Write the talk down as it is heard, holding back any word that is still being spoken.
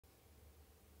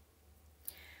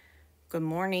Good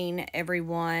morning,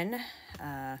 everyone.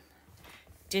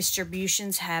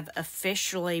 Distributions have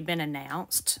officially been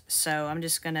announced, so I'm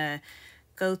just going to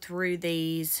go through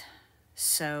these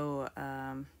so,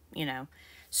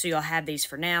 so you'll have these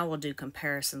for now. We'll do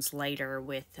comparisons later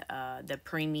with the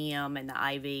premium and the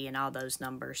IV and all those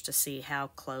numbers to see how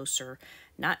close or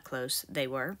not close they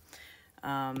were.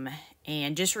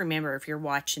 And just remember, if you're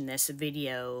watching this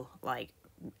video, like,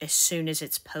 as soon as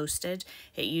it's posted,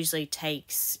 it usually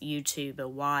takes YouTube a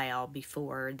while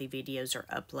before the videos are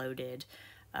uploaded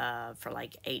for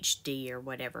like HD or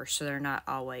whatever, so they're not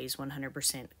always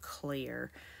 100%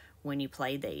 clear when you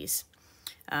play these.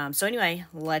 So anyway,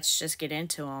 let's just get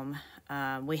into them.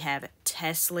 We have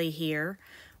Tesla here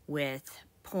with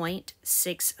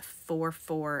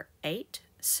 0.6448,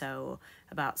 so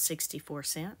about 64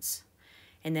 cents.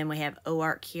 And then we have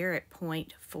OARC here at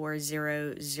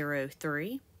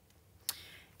 0.4003.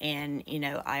 And,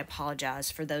 I apologize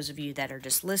for those of you that are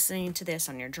just listening to this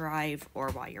on your drive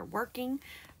or while you're working.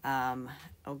 I'll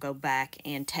go back,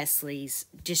 and Tesla's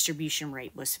distribution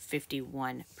rate was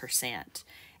 51%.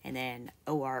 And then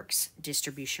OARC's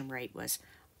distribution rate was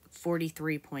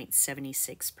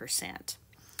 43.76%.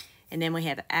 And then we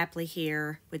have Apple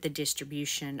here with a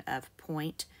distribution of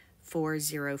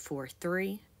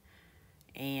 0.4043.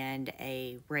 and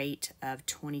a rate of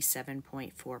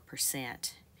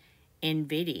 27.4%.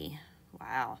 NVIDIA,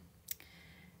 wow,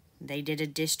 they did a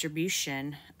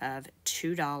distribution of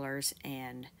 $2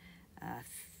 and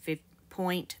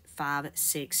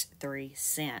 0.563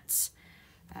 cents,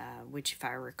 which, if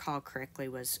I recall correctly,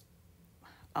 was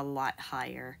a lot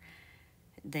higher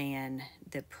than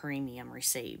the premium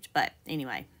received. But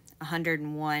anyway,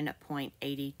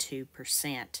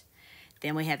 101.82%.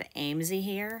 Then we have AMSI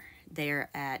here. They're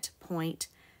at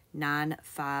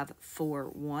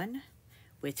 0.9541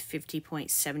 with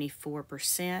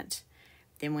 50.74%.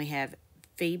 Then we have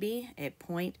Phoebe at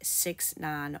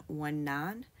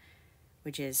 0.6919,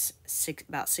 which is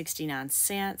about 69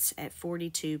 cents at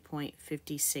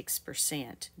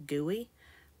 42.56%. GUI,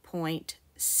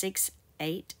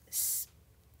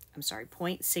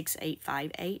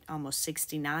 0.6858, almost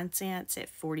 69 cents at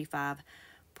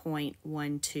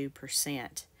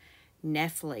 45.12%.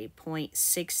 Nestle,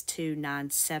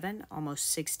 0.6297,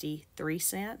 almost 63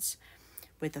 cents,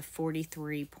 with a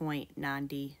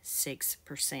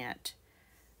 43.96%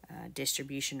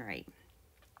 distribution rate.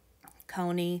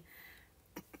 Coney,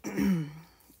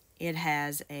 it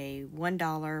has a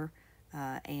 $1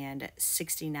 and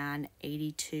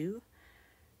 69.82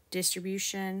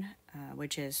 distribution,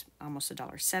 which is almost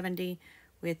 $1.70,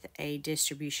 with a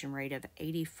distribution rate of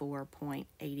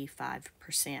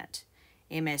 84.85%.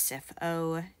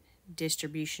 MSFO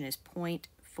distribution is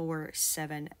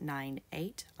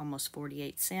 0.4798, almost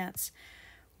 48 cents,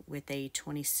 with a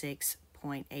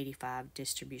 26.85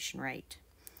 distribution rate.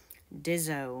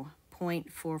 Dizzo,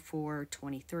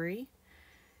 0.4423,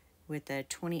 with a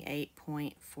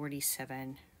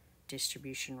 28.47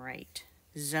 distribution rate.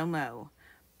 Zomo,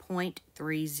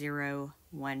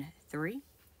 0.3013,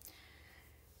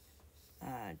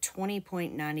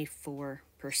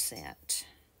 20.94%.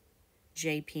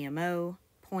 JPMO,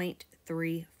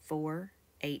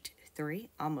 0.3483,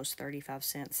 almost 35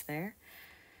 cents there,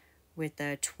 with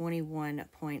a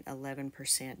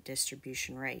 21.11%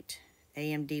 distribution rate.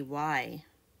 AMDY,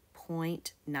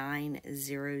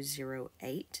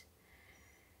 0.9008,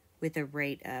 with a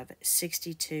rate of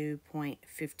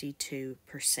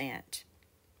 62.52%.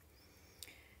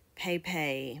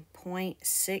 PayPay,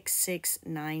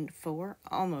 0.6694,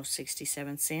 almost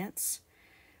 67 cents,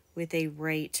 with a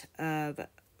rate of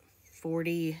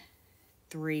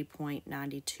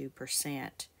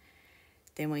 43.92%.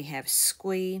 Then we have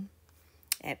Squee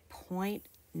at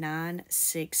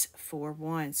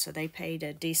 0.9641. So they paid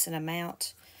a decent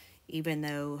amount, even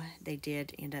though they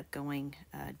did end up going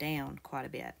down quite a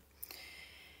bit.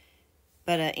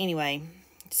 But anyway,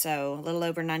 so a little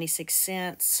over 96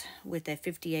 cents with a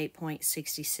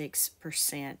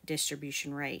 58.66%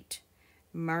 distribution rate.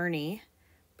 Murny,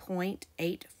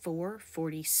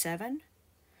 0.8447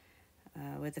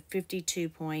 with a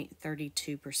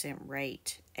 52.32%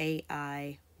 rate.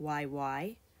 AIYY,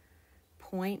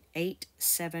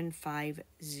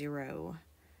 0.8750,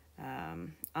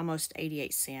 almost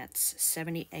 88 cents,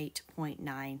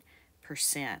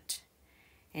 78.9%.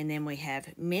 And then we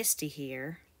have Misty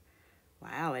here.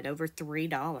 Wow, at over $3,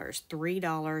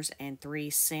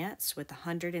 $3.03 with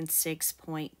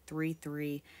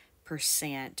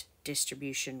 106.33%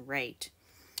 distribution rate.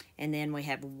 And then we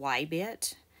have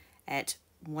Ybit at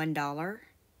 $1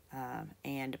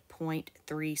 and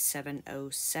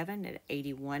 0.3707 at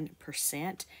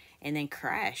 81%. and then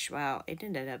crash. Well, it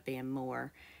ended up being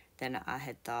more than I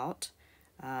had thought.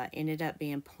 Ended up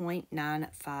being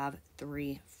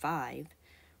 0.9535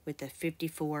 with a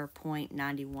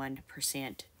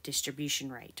 54.91%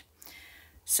 distribution rate.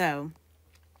 So,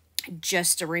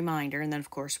 just a reminder, and then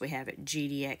of course we have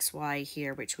GDXY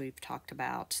here, which we've talked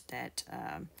about, that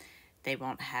they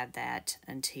won't have that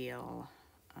until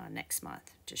next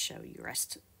month to show you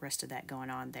rest of that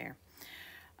going on there.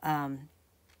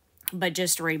 But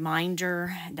just a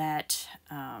reminder that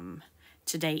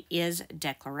today is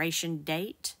declaration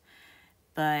date,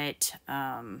 but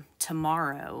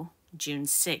tomorrow, June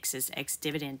 6th, is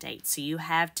ex-dividend date. So you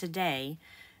have today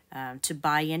to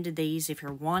buy into these if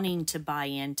you're wanting to buy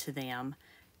into them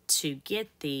to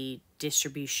get the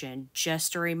distribution.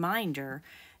 Just a reminder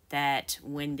that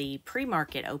when the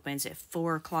pre-market opens at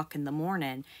 4 o'clock in the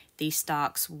morning, these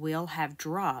stocks will have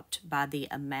dropped by the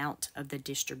amount of the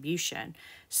distribution.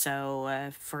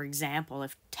 So, for example,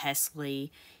 if Tesla,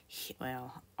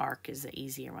 well, ARK is the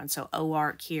easier one. So,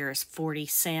 OARK here is 40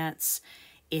 cents.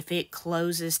 If it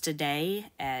closes today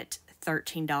at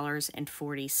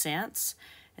 $13.40,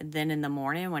 then in the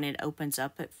morning when it opens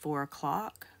up at 4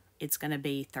 o'clock, it's going to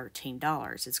be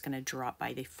 $13. It's going to drop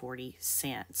by the 40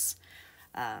 cents.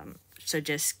 So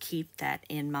just keep that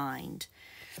in mind.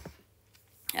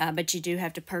 But you do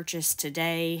have to purchase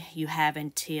today. You have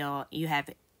in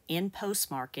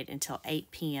post-market until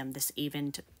 8 p.m. this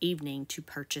evening to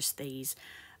purchase these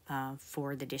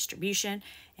for the distribution.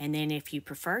 And then if you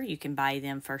prefer, you can buy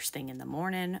them first thing in the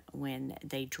morning when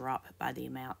they drop by the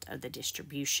amount of the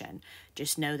distribution.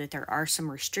 Just know that there are some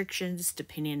restrictions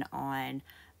depending on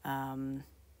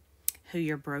who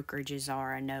your brokerages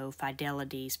are. I know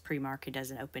Fidelity's pre-market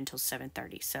doesn't open until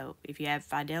 7:30. So if you have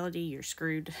Fidelity, you're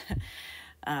screwed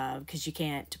because you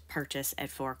can't purchase at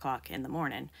 4 o'clock in the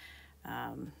morning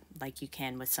like you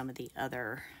can with some of the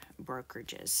other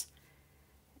brokerages.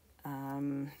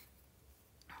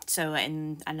 So,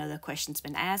 and I know the question's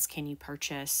been asked, can you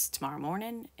purchase tomorrow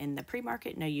morning in the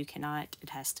pre-market? No, you cannot. It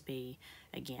has to be,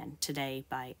 again, today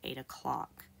by 8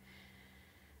 o'clock.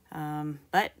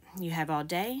 But you have all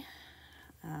day.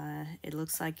 It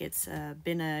looks like it's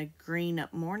been a green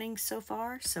morning so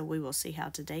far, so we will see how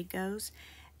today goes.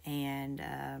 And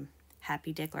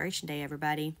happy Declaration Day,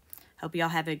 everybody. Hope y'all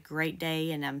have a great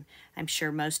day, and I'm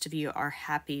sure most of you are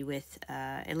happy with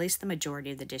at least the majority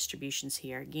of the distributions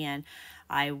here. Again,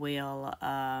 I will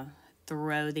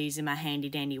throw these in my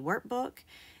handy-dandy workbook,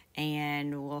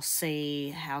 and we'll see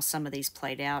how some of these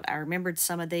played out. I remembered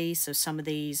some of these, so some of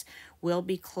these will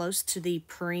be close to the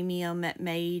premium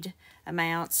made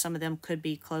amount. Some of them could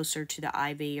be closer to the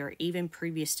IV or even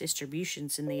previous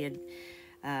distributions in the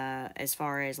as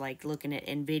far as like looking at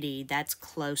NVIDIA, that's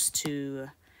close to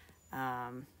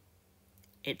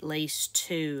at least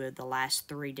 2 of the last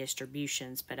 3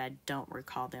 distributions, but I don't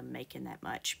recall them making that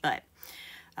much. But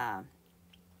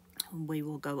we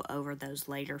will go over those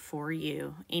later for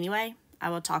you. Anyway, I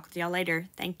will talk with y'all later.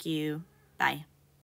 Thank you. Bye.